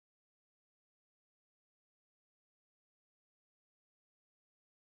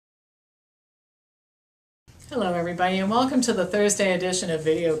Hello everybody, and welcome to the Thursday edition of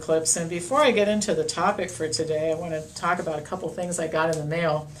Video Clips. And before I get into the topic for today, I want to talk about a couple things I got in the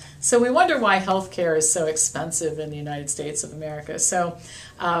mail. So we wonder why healthcare is so expensive in the United States of America. So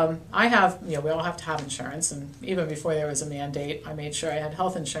we all have to have insurance, and even before there was a mandate, I made sure I had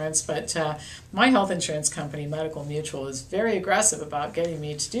health insurance. But my health insurance company, Medical Mutual, is very aggressive about getting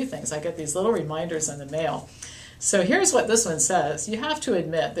me to do things. I get these little reminders in the mail. So here's what this one says. You have to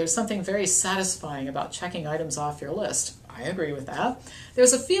admit there's something very satisfying about checking items off your list. I agree with that.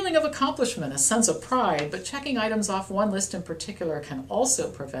 There's a feeling of accomplishment, a sense of pride, but checking items off one list in particular can also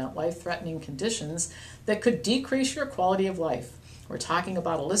prevent life-threatening conditions that could decrease your quality of life. We're talking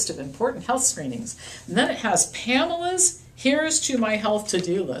about a list of important health screenings. And then it has Pamela's Here's to My Health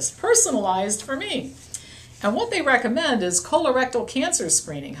To-Do List, personalized for me. And what they recommend is colorectal cancer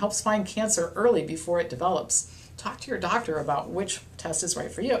screening, helps find cancer early before it develops. Talk to your doctor about which test is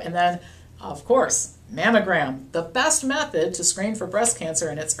right for you. And then, of course, mammogram, the best method to screen for breast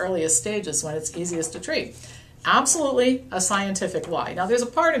cancer in its earliest stages when it's easiest to treat. Absolutely a scientific lie. Now, there's a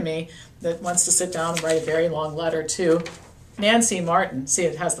part of me that wants to sit down and write a very long letter to Nancy Martin. See,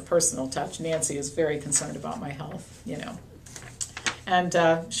 it has the personal touch. Nancy is very concerned about my health, and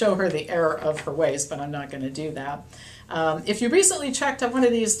show her the error of her ways, but I'm not going to do that. If you recently checked one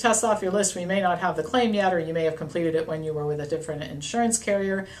of these tests off your list, we may not have the claim yet, or you may have completed it when you were with a different insurance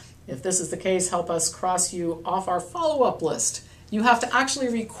carrier. If this is the case, help us cross you off our follow-up list. You have to actually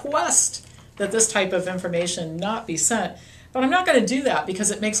request that this type of information not be sent. But I'm not going to do that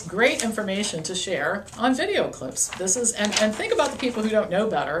because it makes great information to share on video clips. And think about the people who don't know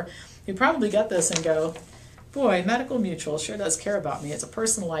better, who probably get this and go, boy, Medical Mutual sure does care about me. It's a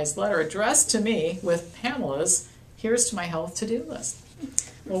personalized letter addressed to me with Pamela's Here's to My Health To-Do List.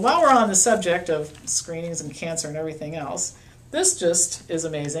 Well, while we're on the subject of screenings and cancer and everything else, this just is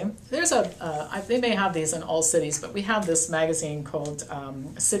amazing. There's they may have these in all cities, but we have this magazine called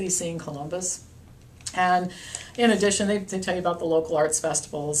City Scene Columbus. And in addition, they tell you about the local arts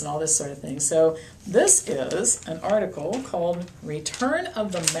festivals and all this sort of thing. So this is an article called Return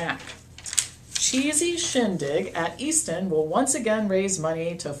of the Mac. Cheesy shindig at Easton will once again raise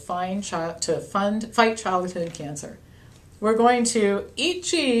money to fight childhood cancer. We're going to eat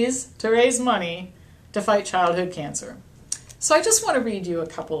cheese to raise money to fight childhood cancer. So I just want to read you a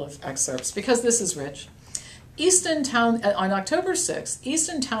couple of excerpts because this is rich. Easton Town, on October 6th,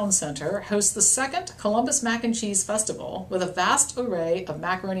 Easton Town Center hosts the second Columbus Mac and Cheese Festival with a vast array of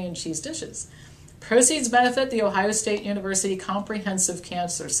macaroni and cheese dishes. Proceeds benefit the Ohio State University Comprehensive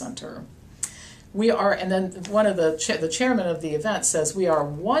Cancer Center. We are, and then one of the chairman of the event says, we are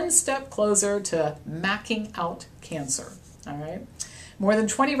one step closer to macking out cancer. All right. More than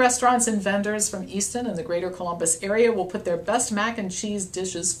 20 restaurants and vendors from Easton and the greater Columbus area will put their best mac and cheese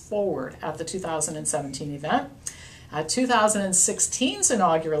dishes forward at the 2017 event. At 2016's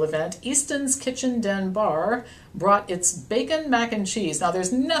inaugural event, Easton's Kitchen Den Bar brought its bacon mac and cheese. Now,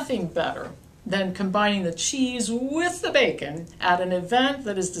 there's nothing better than combining the cheese with the bacon at an event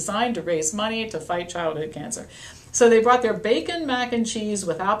that is designed to raise money to fight childhood cancer. So they brought their bacon mac and cheese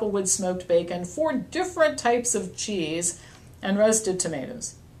with Applewood smoked bacon, 4 different types of cheese, and roasted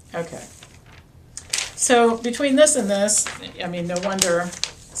tomatoes. Okay. So between this and this, I mean, no wonder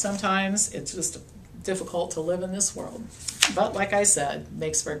sometimes it's just difficult to live in this world. But like I said,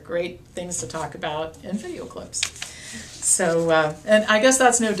 makes for great things to talk about in video clips. So, and I guess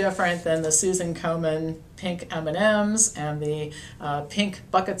that's no different than the Susan Komen pink M&Ms and the pink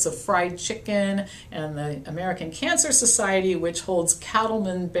buckets of fried chicken and the American Cancer Society, which holds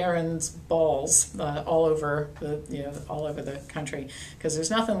Cattleman Barron's balls all over the country, because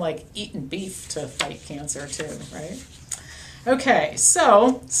there's nothing like eating beef to fight cancer too, right? Okay,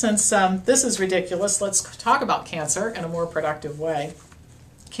 so since this is ridiculous, let's talk about cancer in a more productive way.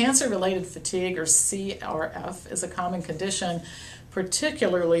 Cancer-related fatigue, or CRF, is a common condition,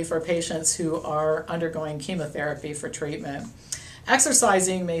 particularly for patients who are undergoing chemotherapy for treatment.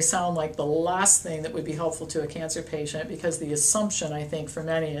 Exercising may sound like the last thing that would be helpful to a cancer patient, because the assumption, I think, for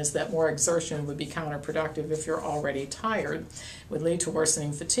many is that more exertion would be counterproductive if you're already tired, would lead to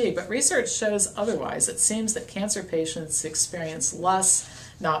worsening fatigue. But research shows otherwise. It seems that cancer patients experience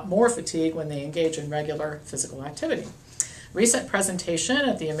less, not more fatigue when they engage in regular physical activity. Recent presentation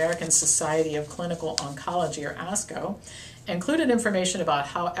at the American Society of Clinical Oncology, or ASCO, included information about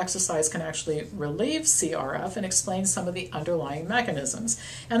how exercise can actually relieve CRF and explain some of the underlying mechanisms.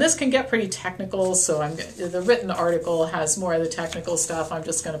 And this can get pretty technical, so the written article has more of the technical stuff. I'm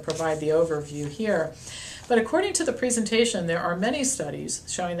just going to provide the overview here. But according to the presentation, there are many studies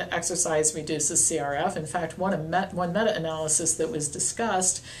showing that exercise reduces CRF. In fact, one meta-analysis that was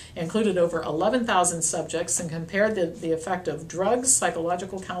discussed included over 11,000 subjects and compared the effect of drugs,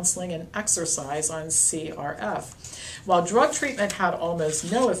 psychological counseling, and exercise on CRF. While drug treatment had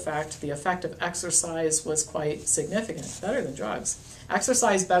almost no effect, the effect of exercise was quite significant, better than drugs.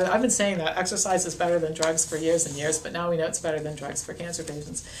 Exercise better, I've been saying that exercise is better than drugs for years and years, but now we know it's better than drugs for cancer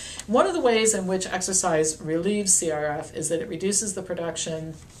patients. One of the ways in which exercise relieves CRF is that it reduces the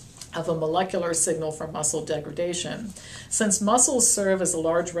production of a molecular signal for muscle degradation. Since muscles serve as a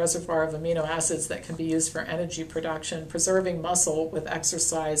large reservoir of amino acids that can be used for energy production, preserving muscle with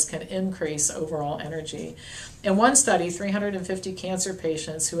exercise can increase overall energy. In one study, 350 cancer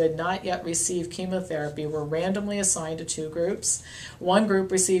patients who had not yet received chemotherapy were randomly assigned to two groups. One group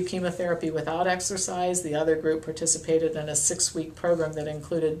received chemotherapy without exercise. The other group participated in a 6-week program that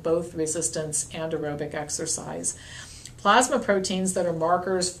included both resistance and aerobic exercise. Plasma proteins that are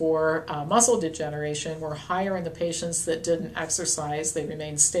markers for muscle degeneration were higher in the patients that didn't exercise. They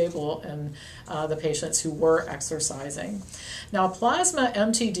remained stable in the patients who were exercising. Now, plasma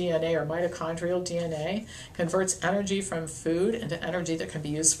mtDNA, or mitochondrial DNA, converts energy from food into energy that can be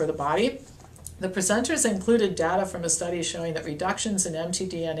used for the body. The presenters included data from a study showing that reductions in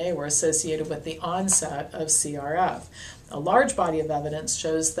mtDNA were associated with the onset of CRF. A large body of evidence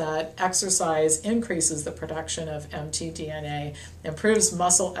shows that exercise increases the production of mtDNA, improves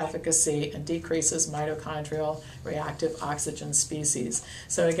muscle efficacy, and decreases mitochondrial reactive oxygen species.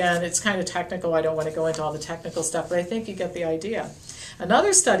 So again, it's kind of technical. I don't want to go into all the technical stuff, but I think you get the idea.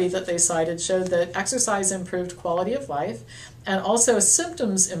 Another study that they cited showed that exercise improved quality of life, and also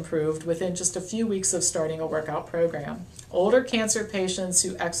symptoms improved within just a few weeks of starting a workout program. Older cancer patients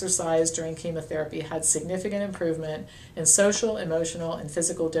who exercised during chemotherapy had significant improvement in social, emotional, and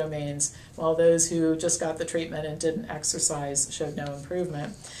physical domains, while those who just got the treatment and didn't exercise showed no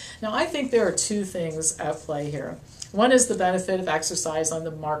improvement. Now, I think there are two things at play here. One is the benefit of exercise on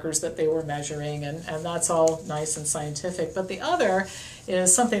the markers that they were measuring, and that's all nice and scientific. But the other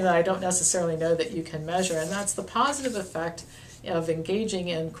is something that I don't necessarily know that you can measure, and that's the positive effect of engaging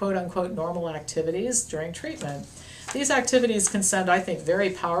in quote-unquote normal activities during treatment. These activities can send, I think, very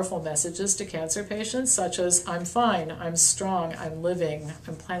powerful messages to cancer patients, such as, I'm fine, I'm strong, I'm living,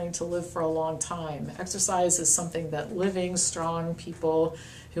 I'm planning to live for a long time. Exercise is something that living, strong people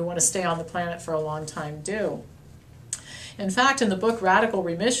who want to stay on the planet for a long time do. In fact, in the book Radical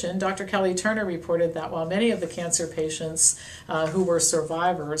Remission, Dr. Kelly Turner reported that while many of the cancer patients who were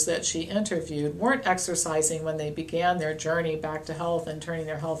survivors that she interviewed weren't exercising when they began their journey back to health and turning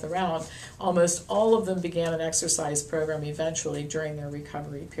their health around, almost all of them began an exercise program eventually during their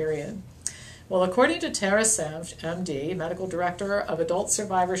recovery period. Well, according to Tara Senft, MD, Medical Director of Adult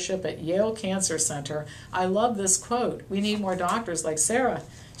Survivorship at Yale Cancer Center, I love this quote, "We need more doctors like Sarah."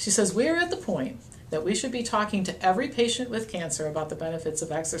 She says, "We are at the point that we should be talking to every patient with cancer about the benefits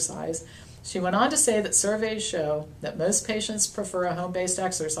of exercise." She went on to say that surveys show that most patients prefer a home-based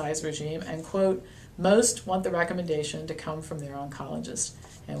exercise regime and, quote, most want the recommendation to come from their oncologist.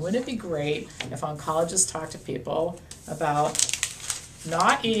 And wouldn't it be great if oncologists talked to people about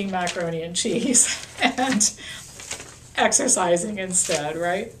not eating macaroni and cheese and exercising instead,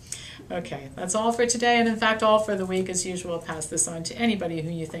 right? Okay, that's all for today, and in fact all for the week. As usual, pass this on to anybody who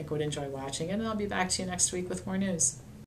you think would enjoy watching, and I'll be back to you next week with more news.